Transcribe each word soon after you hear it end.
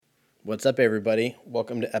What's up, everybody?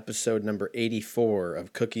 Welcome to episode number 84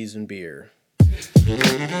 of Cookies and Beer.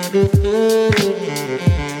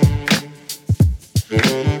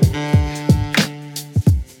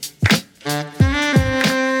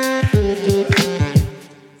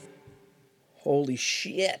 Holy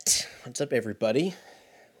shit. What's up, everybody?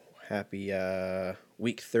 Happy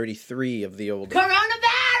week 33 of the old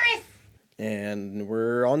Coronavirus! And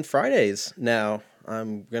we're on Fridays now.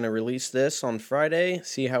 I'm going to release this on Friday,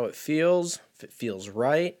 see how it feels. If it feels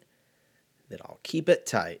right, then I'll keep it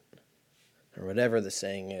tight. Or whatever the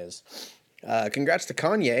saying is. Congrats to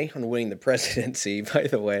Kanye on winning the presidency, by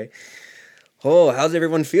the way. Oh, how's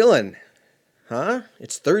everyone feeling? Huh?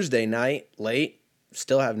 It's Thursday night, late.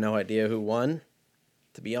 Still have no idea who won.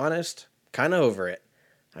 To be honest, kind of over it.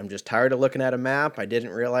 I'm just tired of looking at a map. I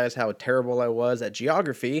didn't realize how terrible I was at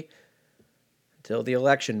geography until the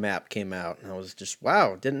election map came out. And I was just,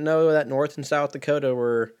 wow, didn't know that North and South Dakota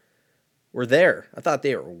were there. I thought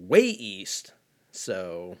they were way east.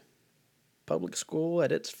 So, public school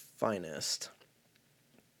at its finest.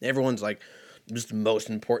 Everyone's like, this is the most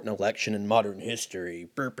important election in modern history.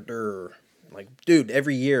 Like, dude,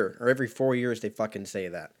 every year or every 4 years they fucking say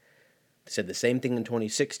that. They said the same thing in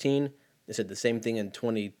 2016. They said the same thing in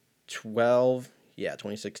 2012. Yeah,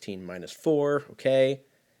 2016 minus 4. Okay.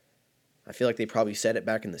 I feel like they probably said it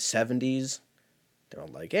back in the 70s. They're all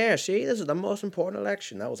like, yeah, see, this is the most important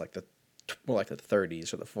election. That was like more like the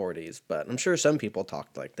 30s or the 40s. But I'm sure some people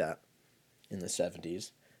talked like that in the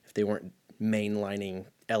 70s if they weren't mainlining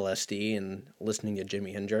LSD and listening to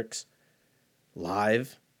Jimi Hendrix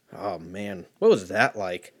live. Oh, man. What was that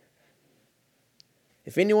like?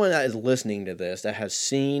 If anyone that is listening to this that has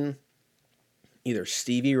seen either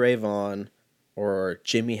Stevie Ray Vaughan or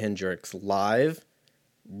Jimi Hendrix live,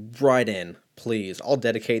 write in, please. I'll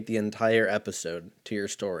dedicate the entire episode to your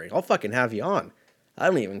story. I'll fucking have you on. I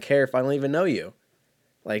don't even care if I don't even know you.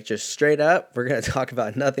 Like, just straight up, we're going to talk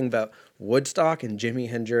about nothing but Woodstock and Jimi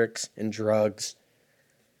Hendrix and drugs.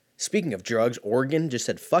 Speaking of drugs, Oregon just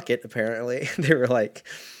said fuck it, apparently. They were like,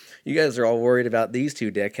 you guys are all worried about these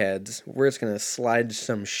two dickheads. We're just going to slide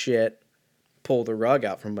some shit, pull the rug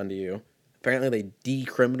out from under you. Apparently they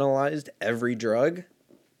decriminalized every drug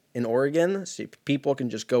in Oregon, so people can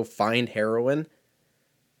just go find heroin.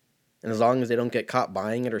 And as long as they don't get caught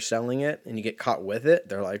buying it or selling it, and you get caught with it,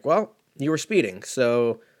 they're like, well, you were speeding,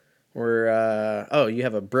 so you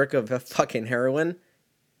have a brick of fucking heroin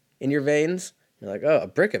in your veins? You're like, oh, a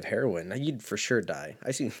brick of heroin? You'd for sure die.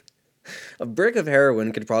 I see. A brick of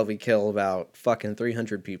heroin could probably kill about fucking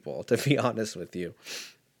 300 people, to be honest with you.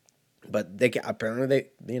 But they can't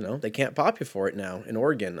pop you for it now in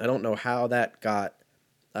Oregon. I don't know how that got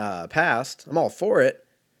passed. I'm all for it,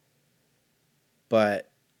 but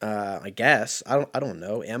I guess I don't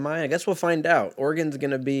know. Am I? I guess we'll find out. Oregon's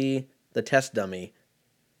gonna be the test dummy.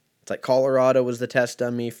 It's like Colorado was the test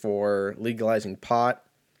dummy for legalizing pot,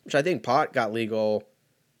 which I think pot got legal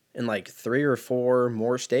in like 3 or 4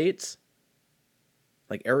 more states.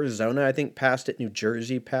 Like Arizona, I think, passed it. New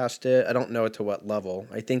Jersey passed it. I don't know to what level.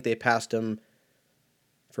 I think they passed them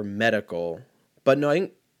for medical. But no, I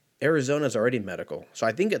think Arizona's already medical. So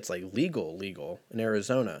I think it's like legal in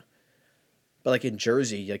Arizona. But like in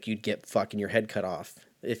Jersey, like you'd get fucking your head cut off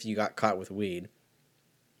if you got caught with weed.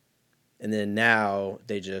 And then now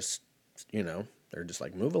they just, they're just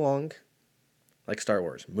like, move along. Like Star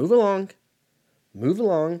Wars. Move along.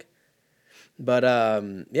 But,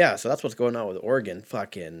 so that's what's going on with Oregon.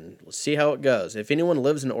 Fucking, we'll see how it goes. If anyone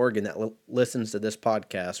lives in Oregon that listens to this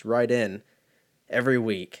podcast, write in every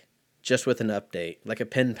week just with an update, like a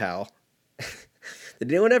pen pal.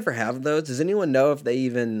 Did anyone ever have those? Does anyone know if they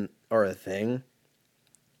even are a thing?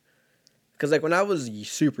 Because, like, when I was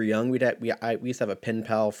super young, we used to have a pen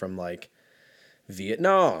pal from, like,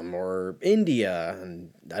 Vietnam or India,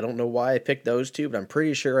 and I don't know why I picked those two, but I'm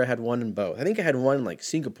pretty sure I had one in both. I think I had one in like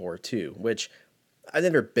Singapore too, which I've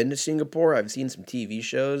never been to Singapore. I've seen some TV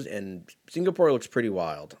shows, and Singapore looks pretty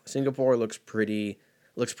wild. Singapore looks pretty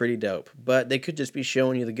dope, but they could just be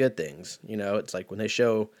showing you the good things. It's like when they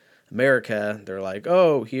show America, they're like,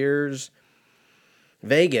 oh, here's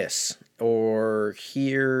Vegas, or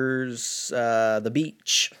here's the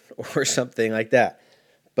beach, or something like that.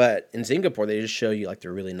 But in Singapore, they just show you, like, the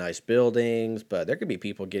really nice buildings, but there could be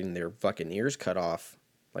people getting their fucking ears cut off,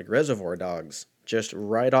 like Reservoir Dogs, just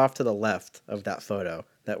right off to the left of that photo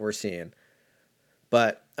that we're seeing.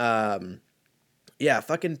 But, fucking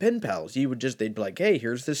pen pals. They'd be like, hey,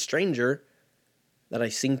 here's this stranger that I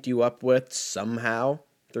synced you up with somehow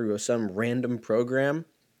through some random program,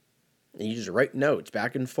 and you just write notes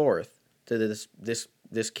back and forth to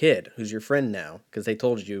this kid who's your friend now, because they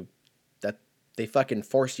told you that They fucking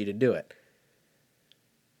force you to do it.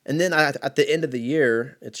 And then at the end of the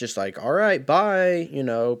year, it's just like, all right, bye,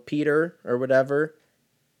 Peter or whatever.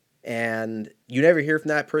 And you never hear from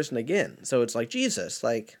that person again. So it's like, Jesus,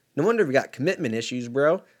 like, no wonder we got commitment issues,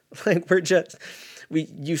 bro. Like,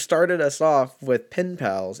 you started us off with pen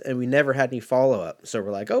pals and we never had any follow up. So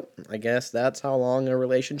we're like, oh, I guess that's how long a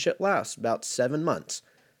relationship lasts, about 7 months,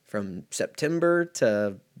 from September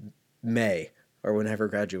to May or whenever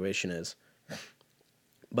graduation is.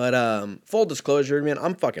 But full disclosure, man,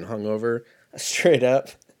 I'm fucking hungover, straight up.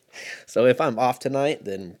 So if I'm off tonight,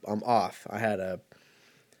 then I'm off. I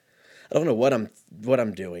don't know what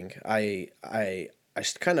I'm doing. I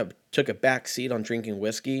kind of took a back seat on drinking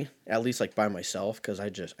whiskey, at least like by myself, because I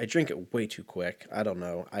drink it way too quick. I don't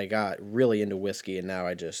know. I got really into whiskey, and now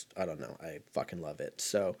I don't know. I fucking love it.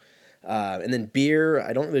 So, and then beer.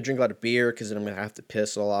 I don't really drink a lot of beer because then I'm gonna have to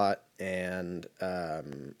piss a lot, and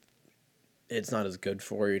it's not as good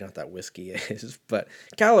for you. Not that whiskey is, but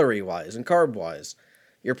calorie wise and carb wise,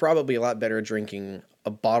 you're probably a lot better drinking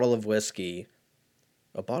a bottle of whiskey.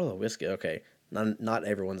 A bottle of whiskey, okay. Not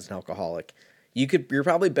everyone's an alcoholic. You're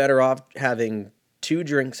probably better off having 2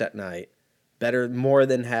 drinks at night, more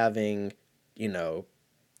than having,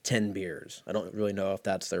 10 beers. I don't really know if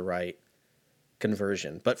that's the right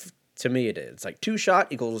conversion, but to me it is. It's like 2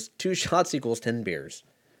 shots equals 10 beers.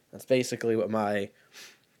 That's basically what my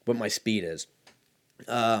speed is.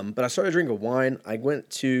 But I started drinking wine. I went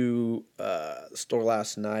to the store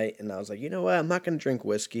last night, and I was like, you know what? I'm not going to drink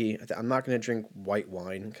whiskey. I'm not going to drink white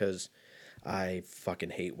wine because I fucking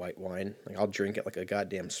hate white wine. Like, I'll drink it like a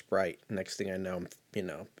goddamn Sprite. Next thing I know, I'm,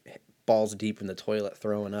 balls deep in the toilet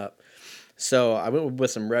throwing up. So I went with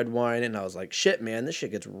some red wine, and I was like, shit, man, this shit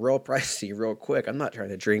gets real pricey real quick. I'm not trying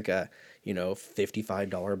to drink a,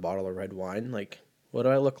 $55 bottle of red wine. Like, what do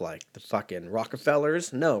I look like? The fucking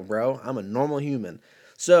Rockefellers? No, bro. I'm a normal human.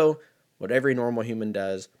 So, what every normal human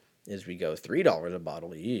does is we go $3 a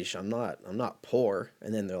bottle. Yeesh, I'm not poor.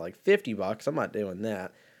 And then they're like $50. I'm not doing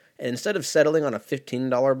that. And instead of settling on a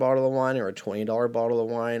 $15 bottle of wine or a $20 bottle of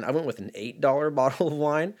wine, I went with an $8 bottle of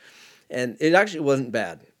wine. And it actually wasn't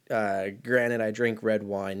bad. Granted, I drink red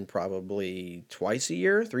wine probably 3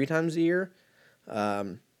 times a year.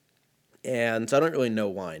 And so I don't really know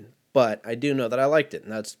wine. But I do know that I liked it,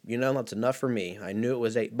 and that's enough for me. I knew it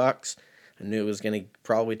was $8. I knew it was going to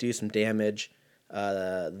probably do some damage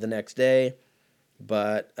the next day.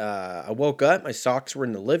 But I woke up, my socks were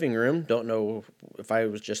in the living room. Don't know if I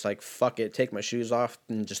was just like, fuck it, take my shoes off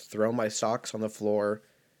and just throw my socks on the floor.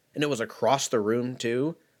 And it was across the room,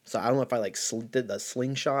 too. So I don't know if I like did the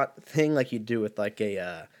slingshot thing like you do with like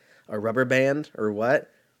a rubber band or what.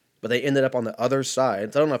 But they ended up on the other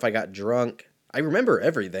side. So I don't know if I got drunk. I remember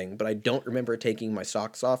everything, but I don't remember taking my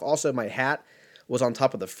socks off. Also, my hat was on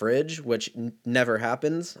top of the fridge, which never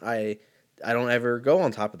happens. I don't ever go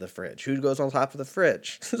on top of the fridge. Who goes on top of the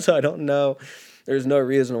fridge? So I don't know. There's no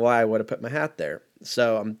reason why I would have put my hat there.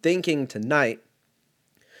 So I'm thinking tonight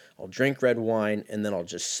I'll drink red wine and then I'll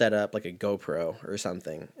just set up like a GoPro or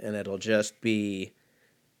something, and it'll just be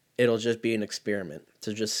an experiment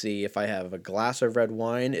to just see if I have a glass of red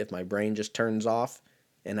wine, if my brain just turns off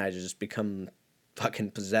and I just become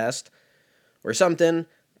fucking possessed or something.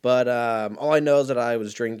 But all I know is that I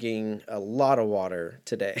was drinking a lot of water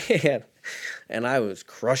today, and I was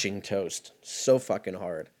crushing toast so fucking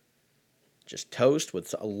hard. Just toast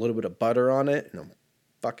with a little bit of butter on it, and I'm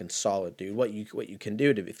fucking solid, dude. What you can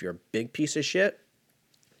do if you're a big piece of shit,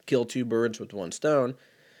 kill 2 birds with 1 stone.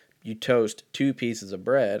 You toast 2 pieces of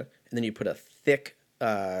bread, and then you put a thick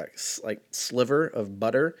like sliver of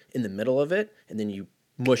butter in the middle of it, and then you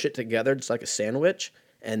mush it together just like a sandwich,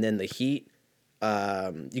 and then the heat.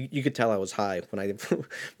 You could tell I was high when I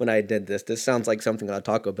when I did this. This sounds like something on a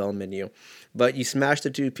Taco Bell menu, but you smash the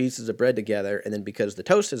 2 pieces of bread together, and then because the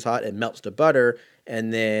toast is hot, it melts the butter,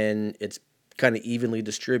 and then it's kind of evenly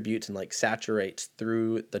distributes and like saturates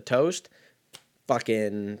through the toast.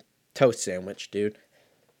 Fucking toast sandwich, dude.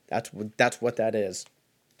 That's what that is.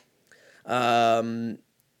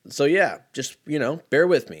 So yeah, just bear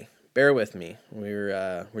with me.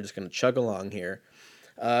 We're just gonna chug along here.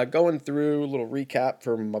 Going through a little recap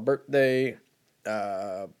for my birthday.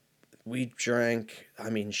 We drank. I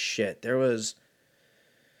mean, shit. There was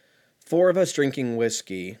 4 of us drinking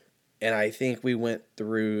whiskey, and I think we went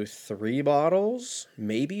through 3 bottles,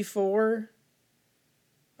 maybe 4.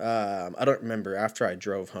 I don't remember after I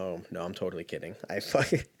drove home. No, I'm totally kidding.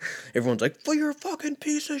 Everyone's like, well, you're a fucking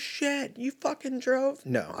piece of shit. You fucking drove.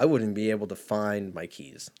 No, I wouldn't be able to find my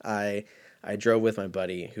keys. I drove with my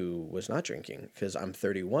buddy who was not drinking because I'm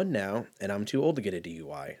 31 now and I'm too old to get a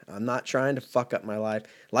DUI. I'm not trying to fuck up my life.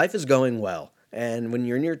 Life is going well. And when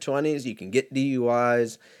you're in your 20s, you can get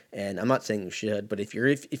DUIs. And I'm not saying you should, but if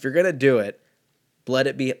you're gonna do it, let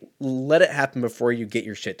it happen before you get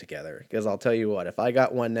your shit together. Because I'll tell you what, if I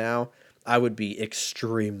got one now, I would be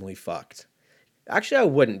extremely fucked. Actually, I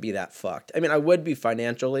wouldn't be that fucked. I mean, I would be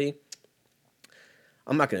financially.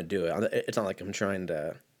 I'm not gonna do it. It's not like I'm trying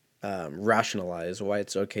to rationalize why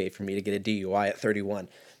it's okay for me to get a DUI at 31.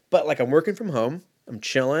 But like, I'm working from home. I'm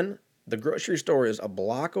chilling. The grocery store is a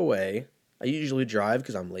block away. I usually drive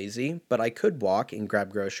because I'm lazy, but I could walk and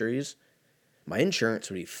grab groceries. My insurance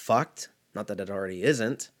would be fucked. Not that it already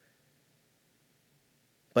isn't.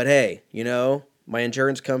 But hey, my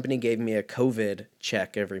insurance company gave me a COVID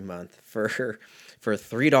check every month for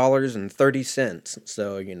 $3.30.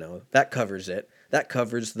 So, that covers it. That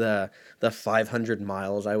covers the 500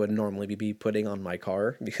 miles I would normally be putting on my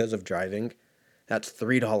car because of driving. That's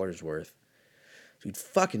 $3 worth. Dude,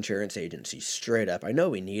 fuck insurance agencies straight up. I know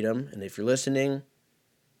we need them, and if you're listening,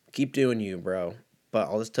 keep doing you, bro. But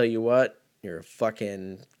I'll just tell you what, you're a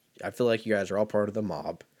fucking... I feel like you guys are all part of the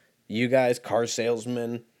mob. You guys, car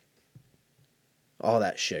salesmen, all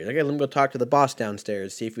that shit. Okay, let me go talk to the boss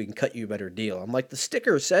downstairs, see if we can cut you a better deal. I'm like, the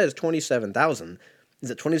sticker says $27,000.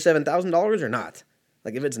 Is it $27,000 or not?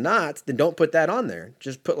 Like, if it's not, then don't put that on there.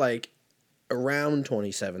 Just put like around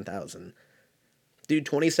 $27,000. Dude,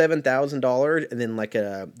 $27,000 and then like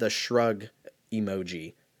the shrug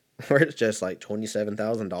emoji, where it's just like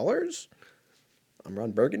 $27,000. I'm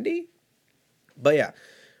Ron Burgundy. But yeah,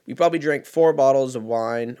 we probably drank 4 bottles of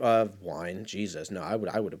wine. Jesus, no, I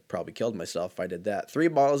would have probably killed myself if I did that. 3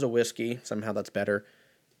 bottles of whiskey. Somehow that's better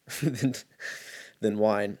than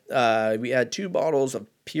wine. We had 2 bottles of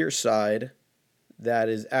Pierside. That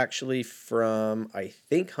is actually from, I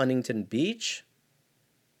think, Huntington Beach.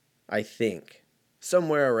 I think.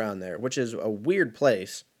 Somewhere around there, which is a weird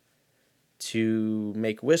place to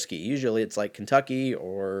make whiskey. Usually it's like Kentucky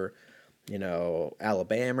or,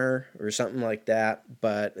 Alabama or something like that.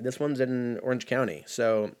 But this one's in Orange County.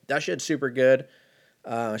 So that shit's super good.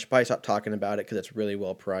 I should probably stop talking about it because it's really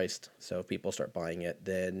well priced. So if people start buying it,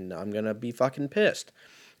 then I'm going to be fucking pissed.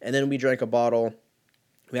 And then we drank a bottle.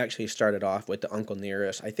 We actually started off with the Uncle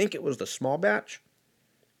Nearest. I think it was the small batch.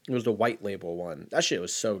 It was the white label one. That shit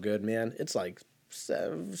was so good, man. It's like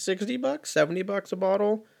 $60, $70 a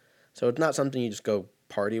bottle. So it's not something you just go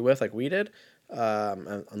party with like we did,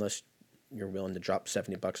 unless you're willing to drop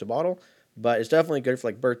 $70 a bottle. But it's definitely good for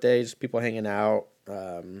like birthdays, people hanging out.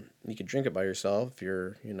 You can drink it by yourself if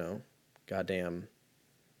you're, goddamn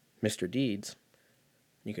Mr. Deeds.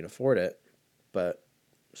 You can afford it. But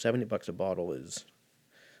 $70 a bottle it's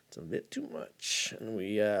a bit too much. And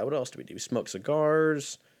we, what else do we do? We smoked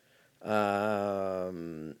cigars. I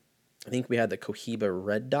think we had the Cohiba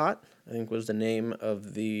Red Dot, I think was the name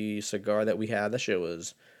of the cigar that we had. That shit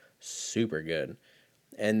was super good.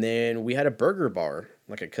 And then we had a burger bar,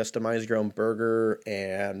 like a customized your own burger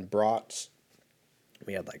and brats.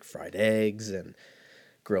 We had like fried eggs and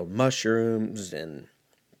grilled mushrooms and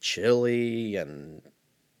chili and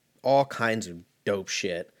all kinds of dope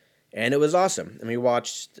shit. And it was awesome. And we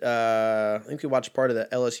watched, I think we watched part of the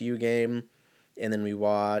LSU game. And then we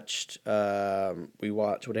watched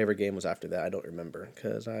whatever game was after that. I don't remember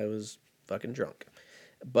because I was fucking drunk.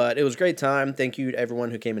 But it was a great time. Thank you to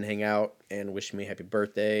everyone who came and hang out and wished me happy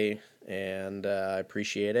birthday. And I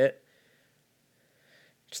appreciate it.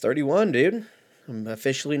 It's 31, dude. I'm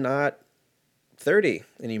officially not 30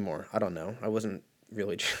 anymore. I don't know. I wasn't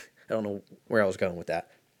really... I don't know where I was going with that.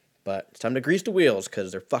 But it's time to grease the wheels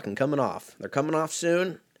because they're fucking coming off. They're coming off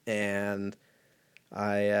soon. And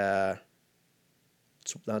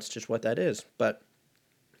that's just what that is. But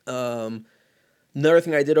another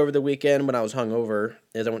thing I did over the weekend when I was hungover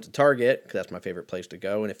is I went to Target because that's my favorite place to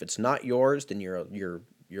go. And if it's not yours, then you're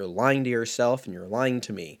lying to yourself and you're lying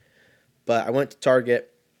to me. But I went to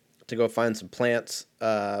Target to go find some plants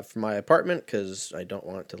for my apartment because I don't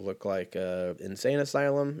want it to look like an insane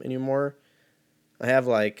asylum anymore. I have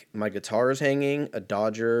like my guitars hanging, a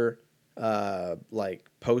Dodger like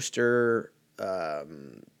poster.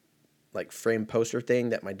 Like frame poster thing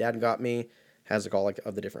that my dad got me. Has like all like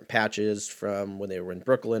of the different patches from when they were in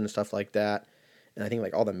Brooklyn and stuff like that. And I think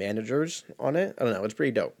like all the managers on it. I don't know. It's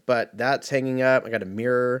pretty dope. But that's hanging up. I got a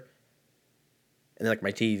mirror and then like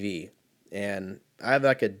my TV. And I have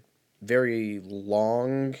like a very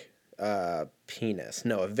long penis.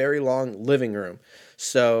 No, a very long living room.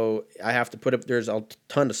 So I have to put up, there's a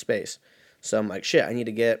ton of space. So I'm like, shit, I need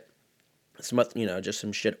to get some, just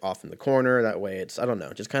some shit off in the corner. That way it's, I don't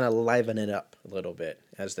know, just kind of liven it up a little bit,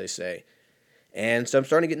 as they say. And so I'm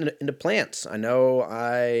starting to get into plants. I know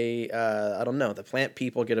I don't know, the plant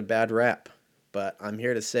people get a bad rap, but I'm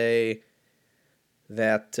here to say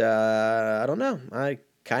that, I don't know, I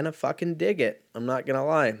kind of fucking dig it. I'm not gonna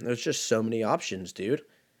lie. There's just so many options, dude.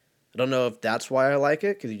 I don't know if that's why I like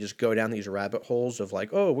it, because you just go down these rabbit holes of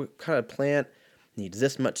like, oh, what kind of plant needs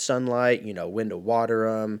this much sunlight, when to water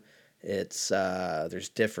them. There's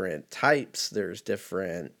different types, there's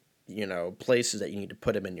different, places that you need to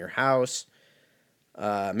put them in your house.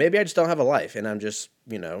 Maybe I just don't have a life, and I'm just,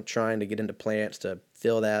 trying to get into plants to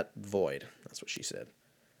fill that void. That's what she said.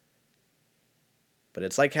 But I'm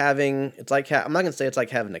not gonna say it's like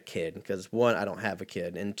having a kid, because one, I don't have a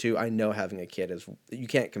kid, and two, I know having a kid is, you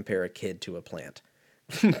can't compare a kid to a plant.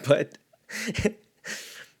 but,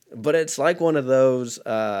 but it's like one of those,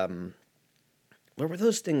 what were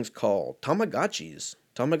those things called? Tamagotchis.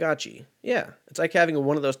 Tamagotchi. Yeah, it's like having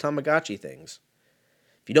one of those Tamagotchi things.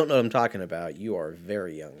 If you don't know what I'm talking about, you are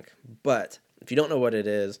very young. But if you don't know what it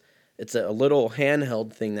is, it's a little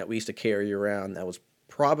handheld thing that we used to carry around that was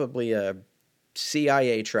probably a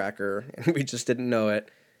CIA tracker, and we just didn't know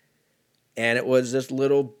it. And it was this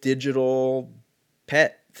little digital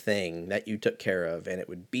pet thing that you took care of, and it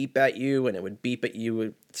would beep at you, and it would beep at you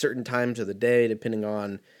at certain times of the day, depending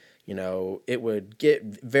on, it would get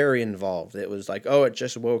very involved. It was like, oh, it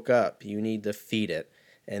just woke up. You need to feed it.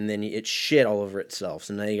 And then it shit all over itself.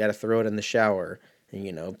 So now you got to throw it in the shower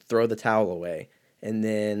and, throw the towel away. And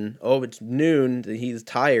then, oh, it's noon. He's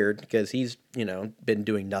tired because he's, been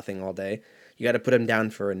doing nothing all day. You got to put him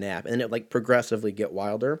down for a nap. And it like progressively get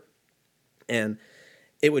wilder. And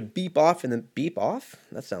it would beep off and then beep off.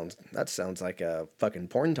 That sounds like a fucking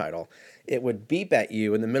porn title. It would beep at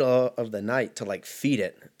you in the middle of the night to like feed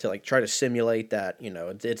it, to like try to simulate that,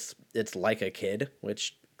 it's like a kid,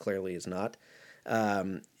 which clearly is not.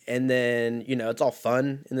 And then, it's all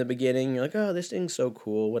fun in the beginning. You're like, oh, this thing's so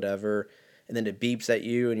cool, whatever. And then it beeps at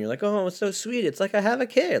you and you're like, oh, it's so sweet. It's like I have a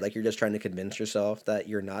kid. Like you're just trying to convince yourself that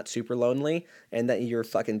you're not super lonely and that you're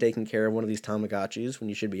fucking taking care of one of these Tamagotchis when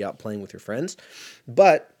you should be out playing with your friends.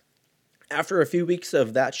 But after a few weeks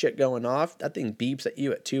of that shit going off, that thing beeps at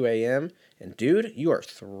you at 2 a.m. And dude, you are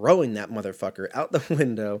throwing that motherfucker out the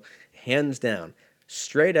window, hands down,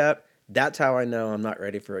 straight up. That's how I know I'm not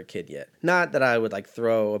ready for a kid yet. Not that I would like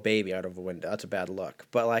throw a baby out of a window. That's a bad look.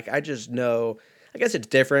 But like I just know, I guess it's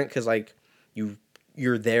different because like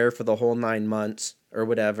you're there for the whole 9 months or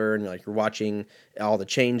whatever, and you're watching all the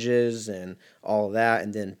changes and all of that,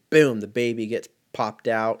 and then boom, the baby gets popped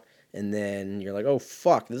out, and then you're like, oh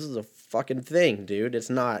fuck, this is a fucking thing, dude. It's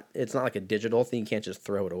not like a digital thing. You can't just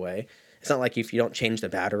throw it away. It's not like if you don't change the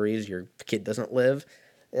batteries, your kid doesn't live.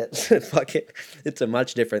 It's fuck it. It's a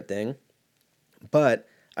much different thing. But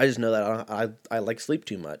I just know that I like sleep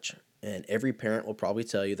too much. And every parent will probably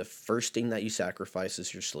tell you the first thing that you sacrifice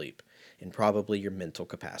is your sleep and probably your mental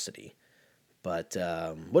capacity. But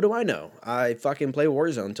what do I know? I fucking play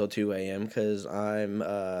Warzone until 2 a.m. because I'm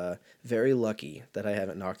very lucky that I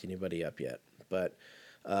haven't knocked anybody up yet. But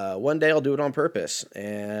one day I'll do it on purpose.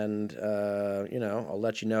 And, I'll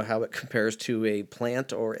let you know how it compares to a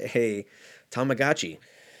plant or a Tamagotchi.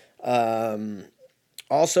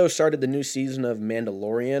 Also started the new season of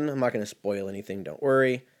Mandalorian. I'm not going to spoil anything, don't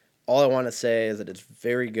worry. All I want to say is that it's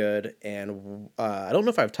very good, and I don't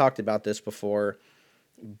know if I've talked about this before,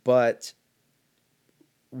 but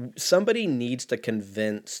somebody needs to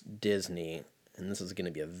convince Disney, and this is going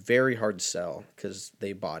to be a very hard sell because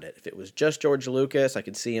they bought it. If it was just George Lucas, I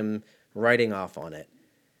could see him writing off on it.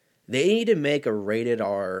 They need to make a rated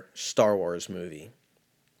R Star Wars movie.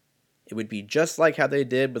 It would be just like how they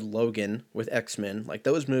did with Logan, with X-Men. Like,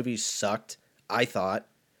 those movies sucked, I thought.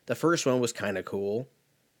 The first one was kind of cool,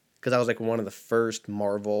 because that was like one of the first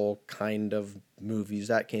Marvel kind of movies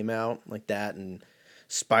that came out, like that and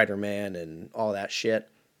Spider-Man and all that shit.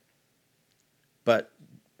 But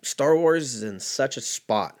Star Wars is in such a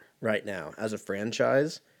spot right now as a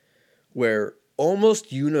franchise where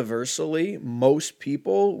almost universally most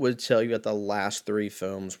people would tell you that the last three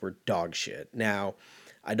films were dog shit. Now,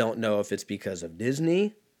 I don't know if it's because of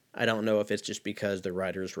Disney. I don't know if it's just because the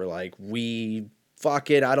writers were like, we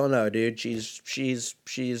fuck it, I don't know, dude. She's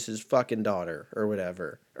his fucking daughter or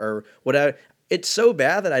whatever. Or whatever. It's so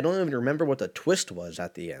bad that I don't even remember what the twist was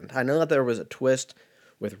at the end. I know that there was a twist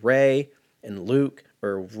with Rey and Luke,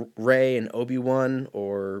 or Rey and Obi-Wan,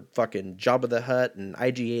 or fucking Jabba the Hutt and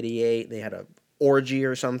IG-88. They had a orgy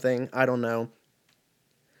or something. I don't know.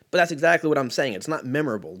 But that's exactly what I'm saying. It's not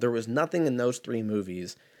memorable. There was nothing in those three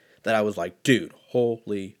movies that I was like, dude,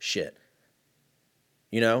 holy shit.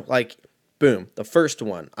 Like, boom, the first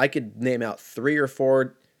one. I could name out 3 or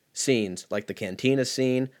 4 scenes, like the cantina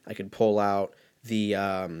scene. I could pull out the,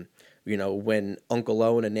 when Uncle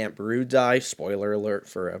Owen and Aunt Beru die. Spoiler alert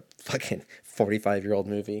for a fucking 45-year-old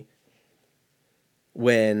movie.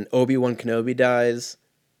 when Obi-Wan Kenobi dies,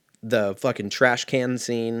 the fucking trash can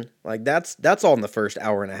scene, like that's all in the first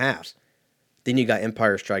hour and a half. Then you got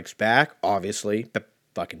Empire Strikes Back, obviously,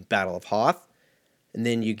 fucking Battle of Hoth, and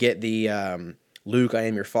then you get the Luke, I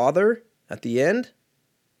am your father at the end,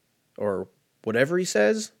 or whatever he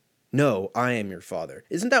says. No, I am your father.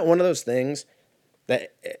 Isn't that one of those things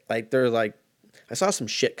that, like, they're like, I saw some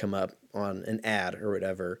shit come up on an ad or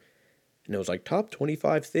whatever, and it was like top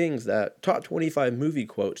 25 movie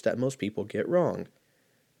quotes that most people get wrong.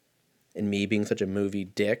 And me being such a movie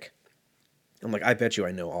dick, I'm like, I bet you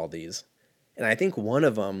I know all these. And I think one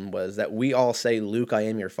of them was that we all say, Luke, I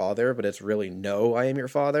am your father, but it's really, no, I am your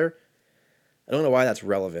father. I don't know why that's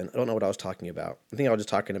relevant. I don't know what I was talking about. I think I was just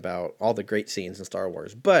talking about all the great scenes in Star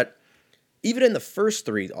Wars. But even in the first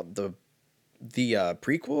three, the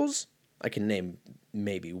prequels, I can name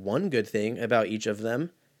maybe one good thing about each of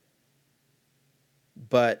them.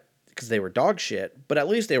 But because they were dog shit, but at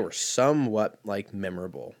least they were somewhat, like,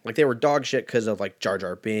 memorable. Like, they were dog shit because of, like, Jar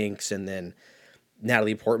Jar Binks, and then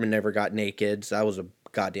Natalie Portman never got naked, so that was a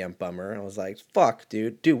goddamn bummer. I was like, fuck,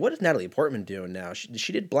 dude. Dude, what is Natalie Portman doing now?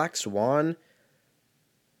 She did Black Swan,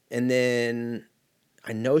 and then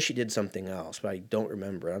I know she did something else, but I don't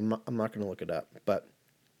remember. I'm not going to look it up, but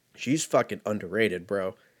she's fucking underrated,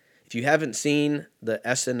 bro. If you haven't seen the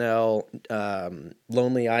SNL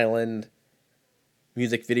Lonely Island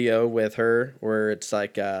music video with her, where it's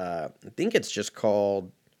like, I think it's just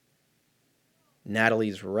called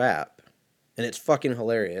Natalie's Rap, and it's fucking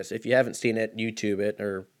hilarious. If you haven't seen it, YouTube it,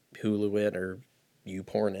 or Hulu it, or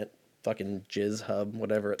YouPorn it, fucking Jizz Hub,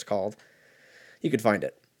 whatever it's called. You could find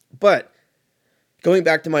it. But going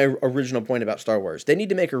back to my original point about Star Wars, they need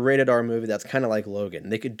to make a rated R movie that's kind of like Logan.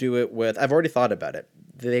 They could do it with, I've already thought about it.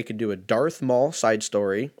 They could do a Darth Maul side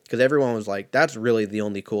story, because everyone was like, that's really the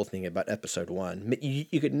only cool thing about Episode 1.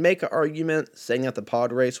 You could make an argument saying that the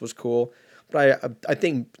pod race was cool, but I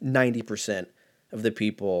think 90% of the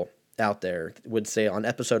people out there would say on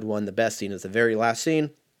Episode 1, the best scene is the very last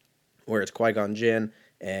scene, where it's Qui-Gon Jinn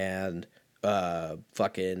and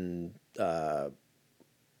Obi-Wan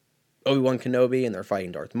Kenobi, and they're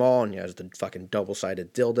fighting Darth Maul, and he has the fucking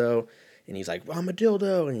double-sided dildo, and he's like, I'm a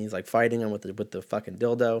dildo, and he's like fighting him with the fucking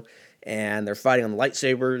dildo, and they're fighting on the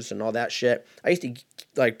lightsabers and all that shit. I used to,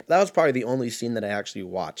 like, that was probably the only scene that I actually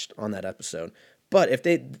watched on that episode. But if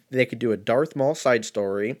they could do a Darth Maul side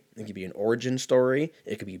story, it could be an origin story,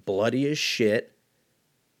 it could be bloody as shit,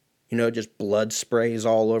 you know, just blood sprays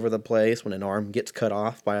all over the place when an arm gets cut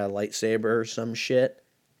off by a lightsaber or some shit,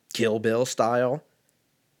 Kill Bill style.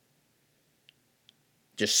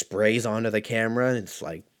 Just sprays onto the camera, and it's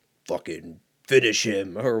like, fucking finish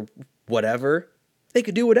him, or whatever. They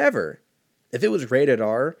could do whatever. If it was rated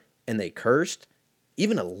R, and they cursed,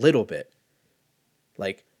 even a little bit,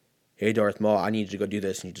 like, hey, Darth Maul, I need you to go do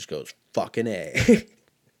this, and he just goes, fucking A.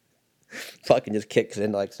 Fucking just kicks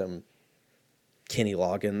into, like, some Kenny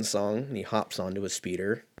Loggins song, and he hops onto a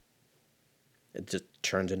speeder. It just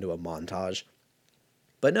turns into a montage.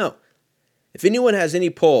 But no, if anyone has any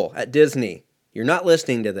pull at Disney, you're not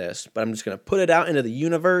listening to this, but I'm just going to put it out into the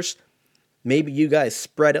universe. Maybe you guys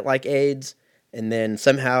spread it like AIDS, and then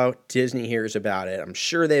somehow Disney hears about it. I'm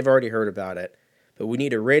sure they've already heard about it. But we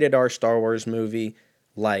need a rated R Star Wars movie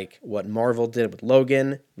like what Marvel did with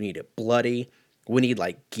Logan. We need it bloody. We need,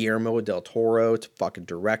 like, Guillermo del Toro to fucking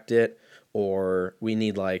direct it. Or we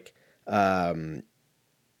need, like, I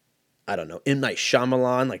don't know, M. Night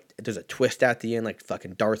Shyamalan. Like, there's a twist at the end, like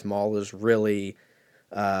fucking Darth Maul is really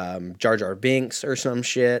Jar Jar Binks or some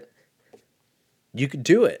shit. You could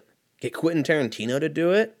do it. Get Quentin Tarantino to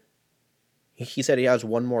do it. He said he has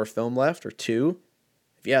one more film left, or two.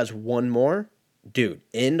 If he has one more, dude,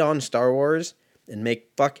 end on Star Wars and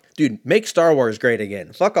make Star Wars great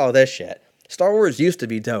again. Fuck all this shit. Star Wars used to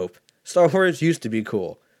be dope. Star Wars used to be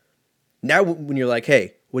cool. Now when you're like,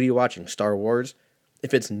 hey, what are you watching? Star Wars?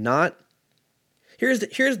 If it's not, here's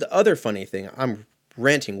the other funny thing. I'm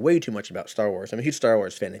ranting way too much about Star Wars. I'm a huge Star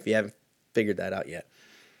Wars fan, if you haven't figured that out yet.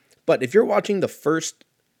 But if you're watching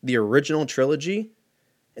the original trilogy,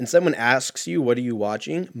 and someone asks you, what are you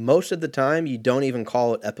watching? Most of the time, you don't even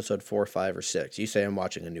call it episode 4, 5, or 6. You say, I'm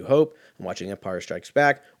watching A New Hope, I'm watching Empire Strikes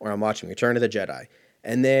Back, or I'm watching Return of the Jedi.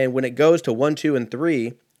 And then when it goes to 1, 2, and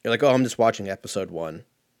 3, you're like, oh, I'm just watching episode 1.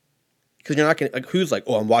 Because you're not going to, like, who's like,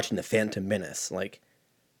 oh, I'm watching The Phantom Menace. Like,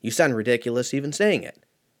 you sound ridiculous even saying it.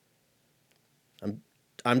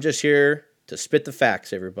 I'm just here to spit the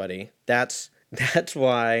facts, everybody. That's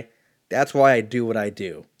why I do what I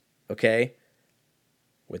do. Okay?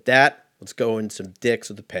 With that, let's go into some dicks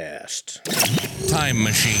of the past. Time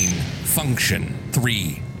machine. Function.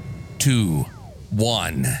 3, 2,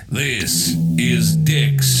 1. This is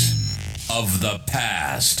Dicks of the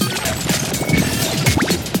Past.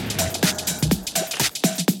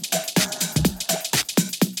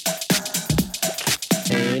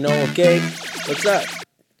 Hey, okay, what's up?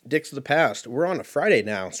 Dicks of the Past. We're on a Friday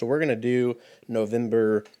now, so we're going to do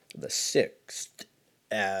November the 6th,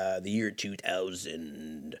 the year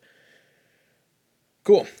 2000.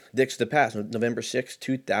 Cool. Dicks of the Past, November 6th,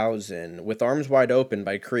 2000, With Arms Wide Open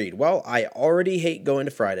by Creed. Well, I already hate going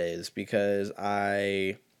to Fridays because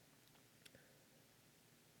I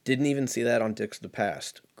didn't even see that on Dicks of the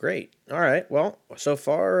Past. Great. All right. Well, so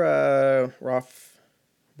far, we're off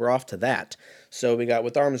to that. So we got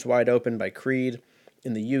With Arms Wide Open by Creed.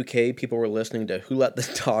 In the UK, people were listening to Who Let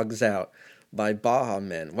the Dogs Out by Baha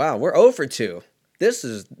Men. Wow, we're 0 for 2.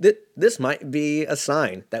 This might be a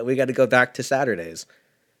sign that we got to go back to Saturdays.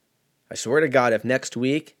 I swear to God, if next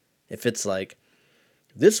week, if it's like,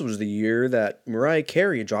 this was the year that Mariah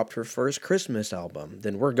Carey dropped her first Christmas album,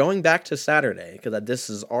 then we're going back to Saturday, because this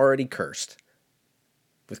is already cursed.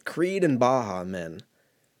 With Creed and Baha Men.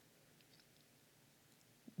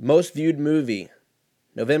 Most viewed movie,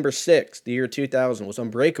 November 6th, the year 2000, was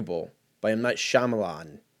Unbreakable by M. Night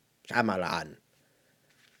Shyamalan.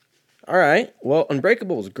 Alright, well,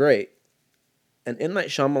 Unbreakable was great. And M. Night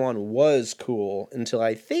Shyamalan was cool until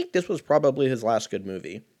I think this was probably his last good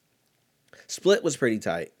movie. Split was pretty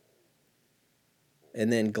tight.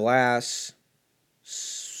 And then Glass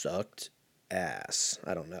sucked ass.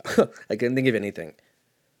 I don't know. I couldn't think of anything.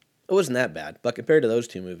 It wasn't that bad, but compared to those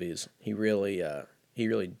two movies, he really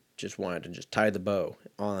just wanted to just tie the bow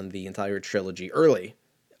on the entire trilogy early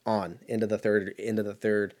on into the third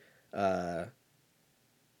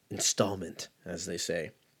installment, as they say.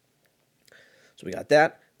 So we got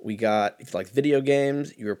that. We got, if you like video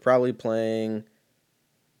games, you were probably playing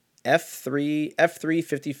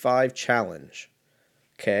F355 Challenge.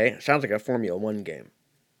 Okay, sounds like a Formula 1 game.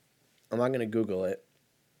 I'm not going to Google it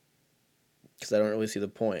because I don't really see the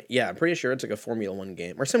point. Yeah, I'm pretty sure it's like a Formula 1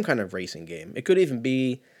 game or some kind of racing game. It could even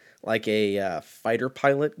be like a fighter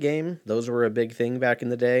pilot game. Those were a big thing back in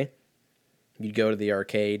the day. You'd go to the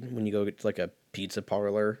arcade when you go to like a pizza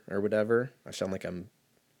parlor or whatever. I sound like I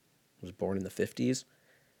was born in the 50s.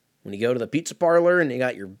 When you go to the pizza parlor and you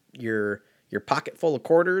got your pocket full of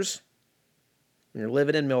quarters and you're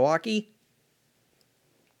living in Milwaukee,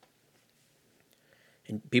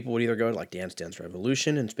 and people would either go to like Dance Dance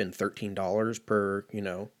Revolution and spend $13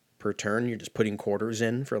 per turn. You're just putting quarters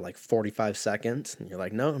in for like 45 seconds. And you're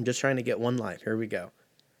like, no, I'm just trying to get one life. Here we go.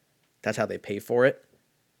 That's how they pay for it.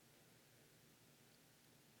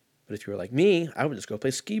 But if you were like me, I would just go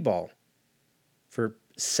play skee ball for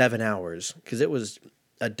 7 hours because it was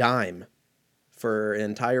a dime for an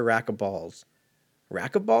entire rack of balls.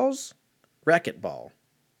 Rack of balls? Racket ball.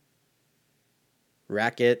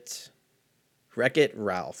 Racket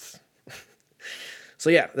Ralph. So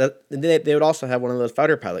yeah, they would also have one of those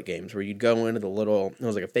fighter pilot games where you'd go into the little, it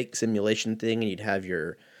was like a fake simulation thing, and you'd have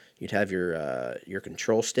your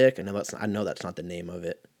control stick. I know that's not the name of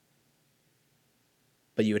it,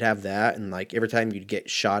 but you would have that, and like every time you'd get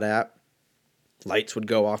shot at, lights would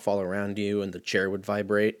go off all around you, and the chair would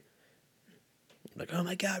vibrate. Like, oh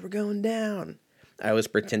my God, we're going down. I always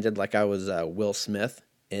pretended like I was Will Smith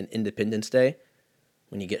in Independence Day,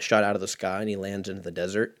 when you get shot out of the sky and he lands into the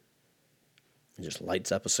desert and just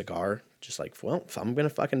lights up a cigar. Just like, well, I'm going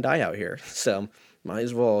to fucking die out here. So might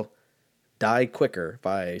as well die quicker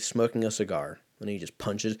by smoking a cigar. And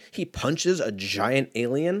he punches a giant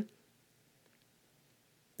alien.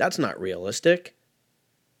 That's not realistic.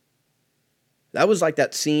 That was like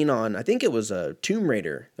that scene on, I think it was Tomb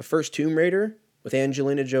Raider, the first Tomb Raider with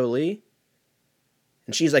Angelina Jolie.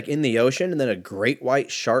 And she's like in the ocean, and then a great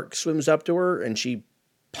white shark swims up to her, and she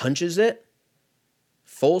punches it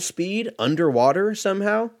full speed underwater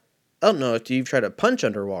somehow. I don't know if you've tried to punch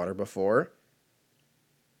underwater before,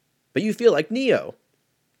 but you feel like Neo.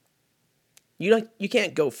 You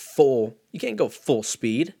can't go full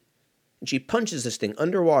speed. And she punches this thing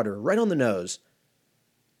underwater right on the nose.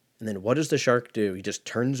 And then what does the shark do? He just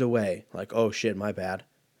turns away like, oh shit, my bad.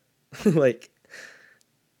 Like,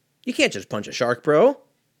 you can't just punch a shark, bro.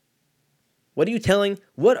 What are you telling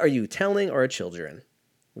our children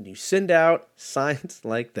when you send out signs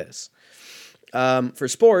like this? For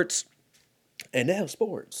sports, and now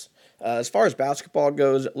sports. As far as basketball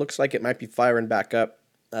goes, it looks like it might be firing back up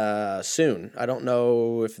soon. I don't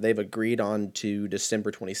know if they've agreed on to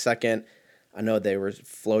December 22nd. I know they were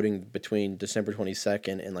floating between December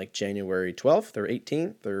 22nd and like January 12th or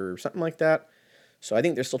 18th or something like that. So I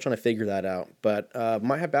think they're still trying to figure that out. But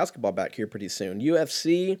might have basketball back here pretty soon.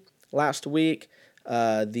 UFC last week.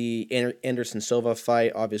 The Anderson Silva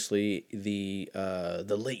fight, obviously the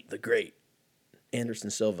late, the great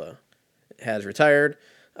Anderson Silva has retired.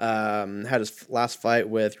 Had his last fight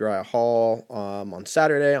with Uriah Hall on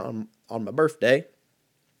Saturday on my birthday.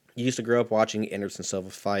 Used to grow up watching Anderson Silva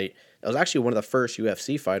fight. That was actually one of the first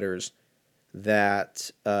UFC fighters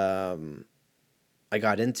that I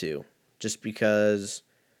got into, just because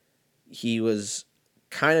he was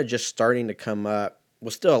kind of just starting to come up.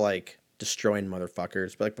 Was still like destroying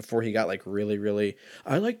motherfuckers, but like before he got like really, really,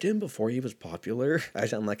 I liked him before he was popular. I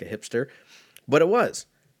sound like a hipster, but it was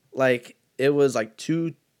like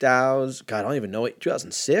 2000. God, I don't even know it.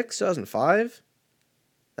 2006, 2005.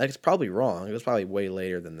 Like, it's probably wrong. It was probably way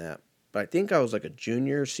later than that. But I think I was like a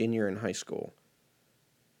junior, senior in high school.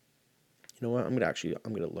 You know what? I'm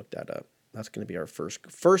gonna look that up. That's gonna be our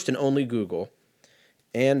first and only Google.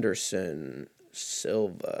 Anderson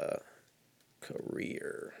Silva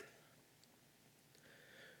career.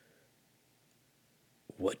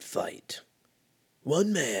 What fight?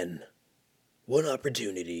 One man, one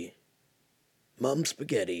opportunity. Mom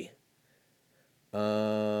spaghetti.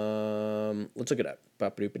 Let's look it up.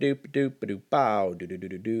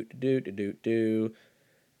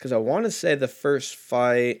 Because I want to say the first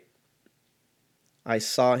fight I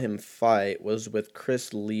saw him fight was with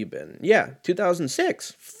Chris Lieben. Yeah,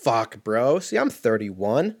 2006. Fuck, bro. See, I'm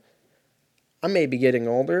 31. I may be getting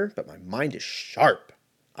older, but my mind is sharp.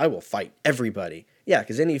 I will fight everybody. Yeah,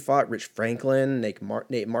 because then he fought Rich Franklin,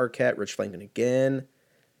 Nate Marquette, Rich Franklin again,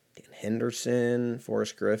 Dan Henderson,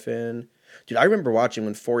 Forrest Griffin. Dude, I remember watching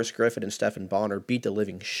when Forrest Griffin and Stephan Bonnar beat the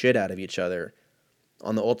living shit out of each other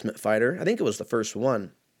on The Ultimate Fighter. I think it was the first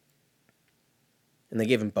one. And they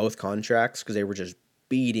gave him both contracts because they were just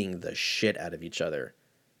beating the shit out of each other.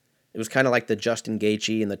 It was kind of like the Justin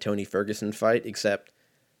Gaethje and the Tony Ferguson fight, except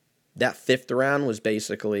that fifth round was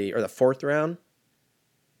basically, or the fourth round.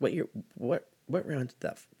 What round did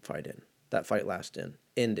that fight in? That fight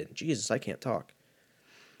end in. Jesus, I can't talk.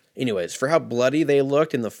 Anyways, for how bloody they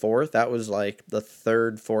looked in the fourth, that was like the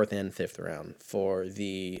third, fourth, and fifth round for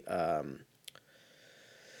the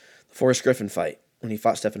Forrest Griffin fight when he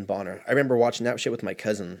fought Stephan Bonnar. I remember watching that shit with my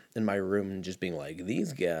cousin in my room and just being like,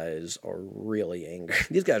 these guys are really angry.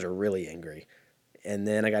 These guys are really angry. And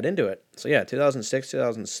then I got into it. So yeah, 2006,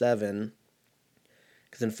 2007.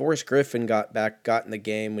 Because then Forrest Griffin got in the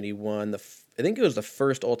game when he won I think it was the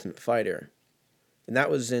first Ultimate Fighter. And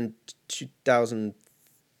that was in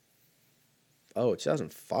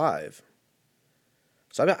 2005.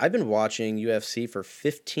 So I've been watching UFC for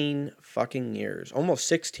 15 fucking years. Almost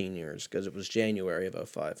 16 years, because it was January of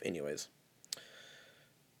 2005. Anyways.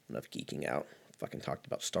 Enough geeking out. Fucking talked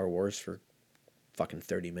about Star Wars for fucking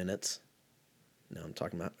 30 minutes. Now I'm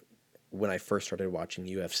talking about when I first started watching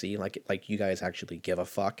UFC. Like you guys actually give a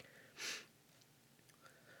fuck.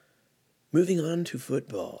 Moving on to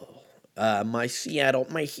football. My Seattle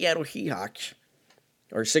Seahawks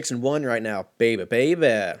are 6-1 right now, baby. They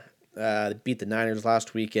beat the Niners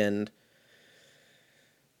last weekend.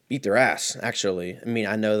 Beat their ass, actually. I mean,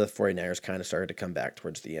 I know the 49ers kind of started to come back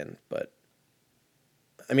towards the end, but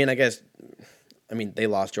I mean, they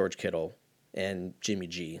lost George Kittle and Jimmy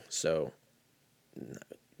G, so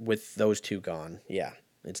with those two gone, yeah,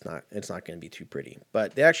 it's not going to be too pretty.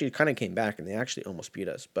 But they actually kind of came back, and they actually almost beat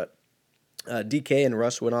us. But DK and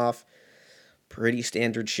Russ went off. Pretty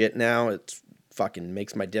standard shit now. It's fucking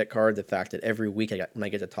makes my dick hard, the fact that every week when I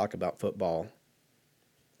get to talk about football,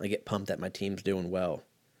 I get pumped that my team's doing well.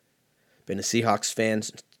 Been a Seahawks fan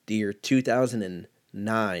since the year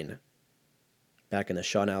 2009, back in the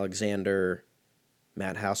Sean Alexander,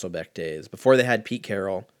 Matt Hasselbeck days. Before they had Pete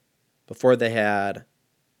Carroll, before they had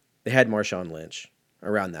Marshawn Lynch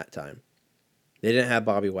around that time. They didn't have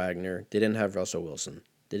Bobby Wagner. They didn't have Russell Wilson.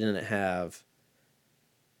 They didn't have...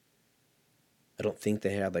 I don't think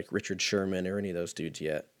they had like Richard Sherman or any of those dudes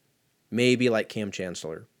yet. Maybe like Cam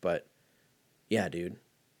Chancellor. But yeah, dude.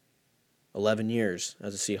 11 years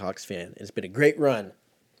as a Seahawks fan. It's been a great run.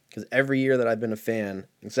 Because every year that I've been a fan,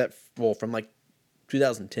 from like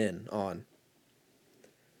 2010 on,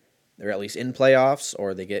 they're at least in playoffs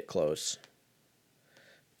or they get close.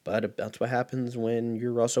 But that's what happens when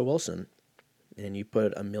you're Russell Wilson and you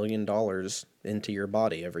put $1 million into your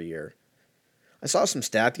body every year. I saw some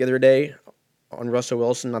stat the other day on Russell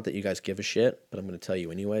Wilson, not that you guys give a shit, but I'm going to tell you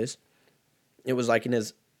anyways. It was like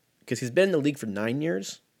because he's been in the league for 9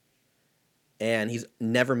 years, and he's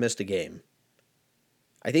never missed a game.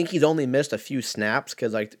 I think he's only missed a few snaps,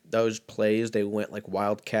 because like those plays, they went like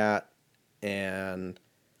Wildcat and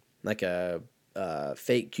like a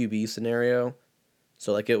fake QB scenario.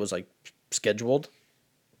 So like it was like scheduled.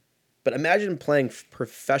 But imagine playing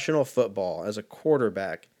professional football as a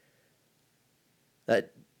quarterback.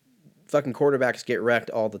 That fucking quarterbacks get wrecked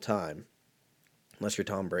all the time. Unless you're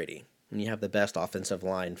Tom Brady. And you have the best offensive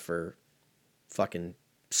line for fucking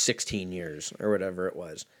 16 years or whatever it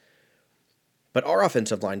was. But our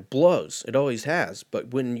offensive line blows. It always has.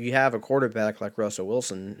 But when you have a quarterback like Russell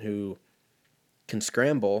Wilson who can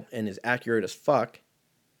scramble and is accurate as fuck,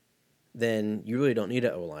 then you really don't need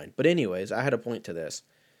an O-line. But anyways, I had a point to this.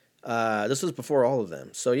 This was before all of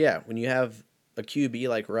them. So yeah, when you have a QB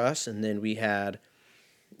like Russ, and then we had,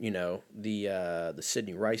 the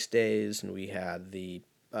Sidney Rice days, and we had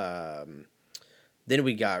then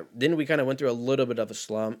we kind of went through a little bit of a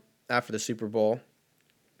slump after the Super Bowl.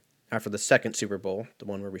 After the second Super Bowl, the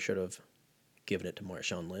one where we should have given it to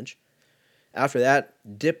Marshawn Lynch. After that,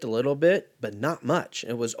 dipped a little bit, but not much.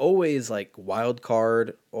 It was always like wild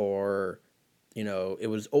card or, it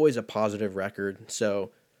was always a positive record.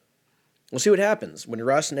 So we'll see what happens. When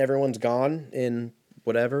Russ and everyone's gone in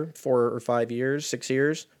whatever, 4 or 5 years, 6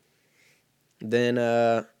 years, then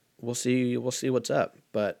we'll see what's up.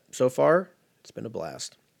 But so far, it's been a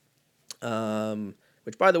blast.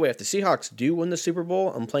 Which, by the way, if the Seahawks do win the Super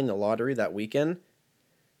Bowl, I'm playing the lottery that weekend.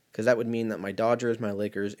 Because that would mean that my Dodgers, my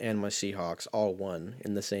Lakers, and my Seahawks all won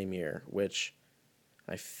in the same year. Which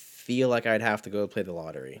I feel like I'd have to go play the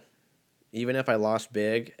lottery. Even if I lost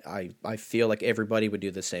big, I feel like everybody would do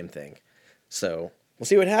the same thing. So, we'll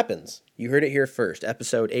see what happens. You heard it here first.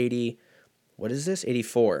 Episode 80. What is this?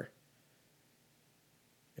 84.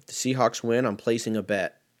 If the Seahawks win, I'm placing a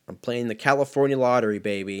bet. I'm playing the California lottery,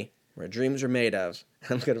 baby. Where dreams are made of.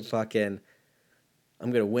 I'm going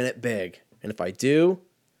to win it big. And if I do,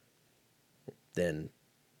 then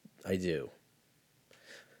I do.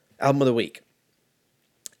 Album of the week.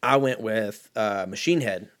 I went with Machine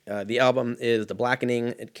Head. The album is The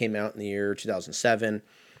Blackening. It came out in the year 2007,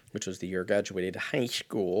 which was the year I graduated high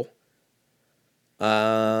school.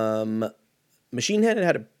 Machine Head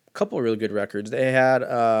had a couple of really good records. They had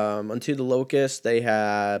Unto the Locust. They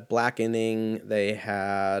had Blackening. They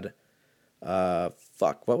had...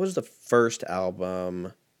 what was the first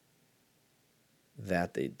album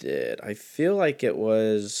that they did? I feel like it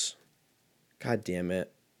was... God damn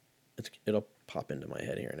it. It'll pop into my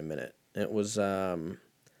head here in a minute. It was, I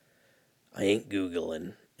ain't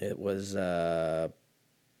Googling. It was, well,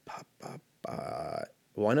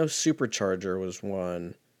 I know Supercharger was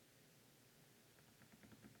one.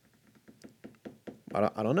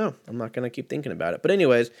 I don't know. I'm not going to keep thinking about it. But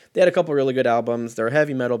anyways, they had a couple really good albums. They're a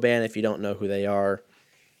heavy metal band. If you don't know who they are,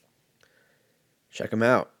 check them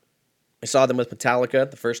out. I saw them with Metallica.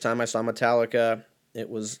 The first time I saw Metallica, it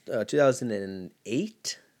was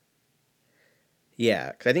 2008.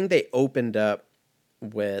 Yeah, because I think they opened up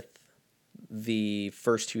with the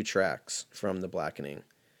first 2 tracks from The Blackening.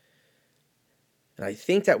 And I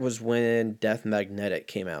think that was when Death Magnetic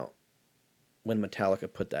came out. When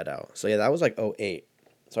Metallica put that out. So yeah, that was like 2008.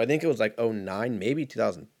 So I think it was like 2009, maybe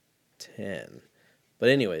 2010. But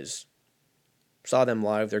anyways, saw them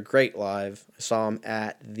live. They're great live. I saw them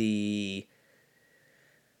at the...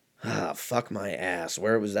 fuck my ass.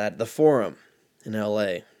 Where was that? The Forum in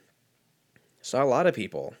LA. Saw a lot of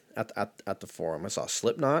people at the Forum. I saw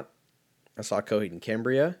Slipknot. I saw Coheed and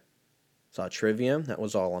Cambria. Saw Trivium. That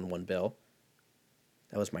was all on one bill.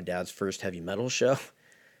 That was my dad's first heavy metal show.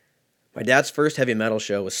 My dad's first heavy metal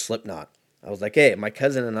show was Slipknot. I was like, hey, my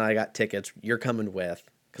cousin and I got tickets. You're coming with.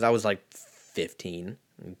 Because I was like 15.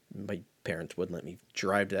 My parents wouldn't let me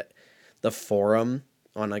drive to the Forum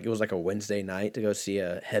on it was like a Wednesday night to go see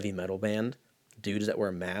a heavy metal band. Dudes that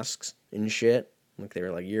wear masks and shit. Like they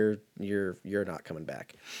were like, you're not coming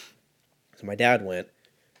back. So my dad went.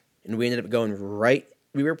 And we ended up going right.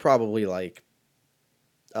 We were probably like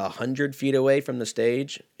 100 feet away from the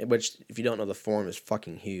stage, which, if you don't know, the Forum is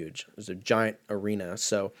fucking huge. It was a giant arena,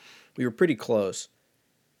 so we were pretty close.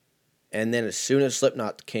 And then as soon as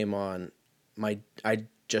Slipknot came on, I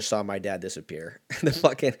just saw my dad disappear.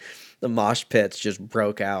 The mosh pits just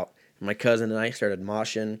broke out. My cousin and I started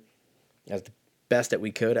moshing as the best that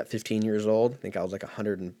we could at 15 years old. I think I was like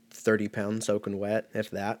 130 pounds soaking wet,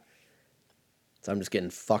 if that. So I'm just getting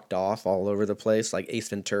fucked off all over the place, like Ace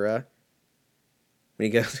Ventura. When he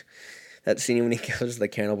goes, that scene when he goes to the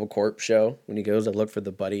Cannibal Corpse show, when he goes to look for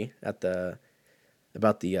the buddy about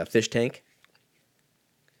the fish tank.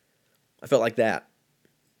 I felt like that.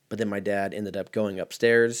 But then my dad ended up going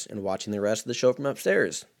upstairs and watching the rest of the show from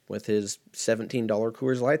upstairs with his $17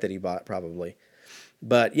 Coors Light that he bought, probably.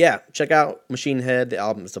 But yeah, check out Machine Head. The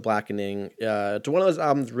album is The Blackening. It's one of those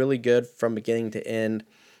albums really good from beginning to end.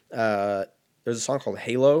 There's a song called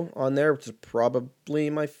Halo on there, which is probably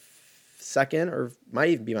my second or might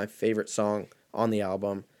even be my favorite song on the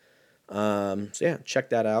album. So yeah, check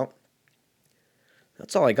that out.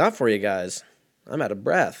 That's all I got for you guys. I'm out of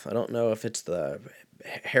breath. I don't know if it's the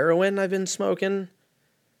heroin I've been smoking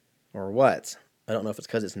or what. I don't know if it's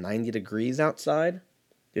because it's 90 degrees outside.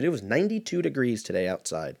 Dude, it was 92 degrees today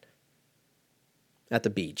outside at the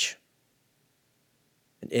beach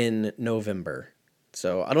in November.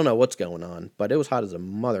 So I don't know what's going on, but it was hot as a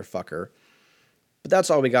motherfucker. But that's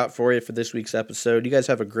all we got for you for this week's episode. You guys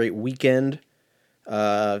have a great weekend.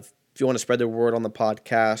 If you want to spread the word on the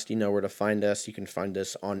podcast, you know where to find us. You can find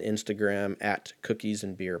us on Instagram at Cookies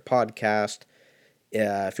and Beer Podcast.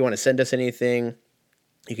 If you want to send us anything,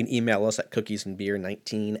 you can email us at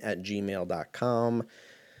cookiesandbeer19@gmail.com.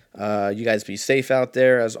 You guys be safe out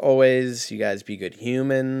there as always. You guys be good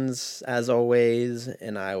humans as always.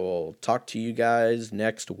 And I will talk to you guys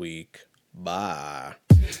next week. Bye.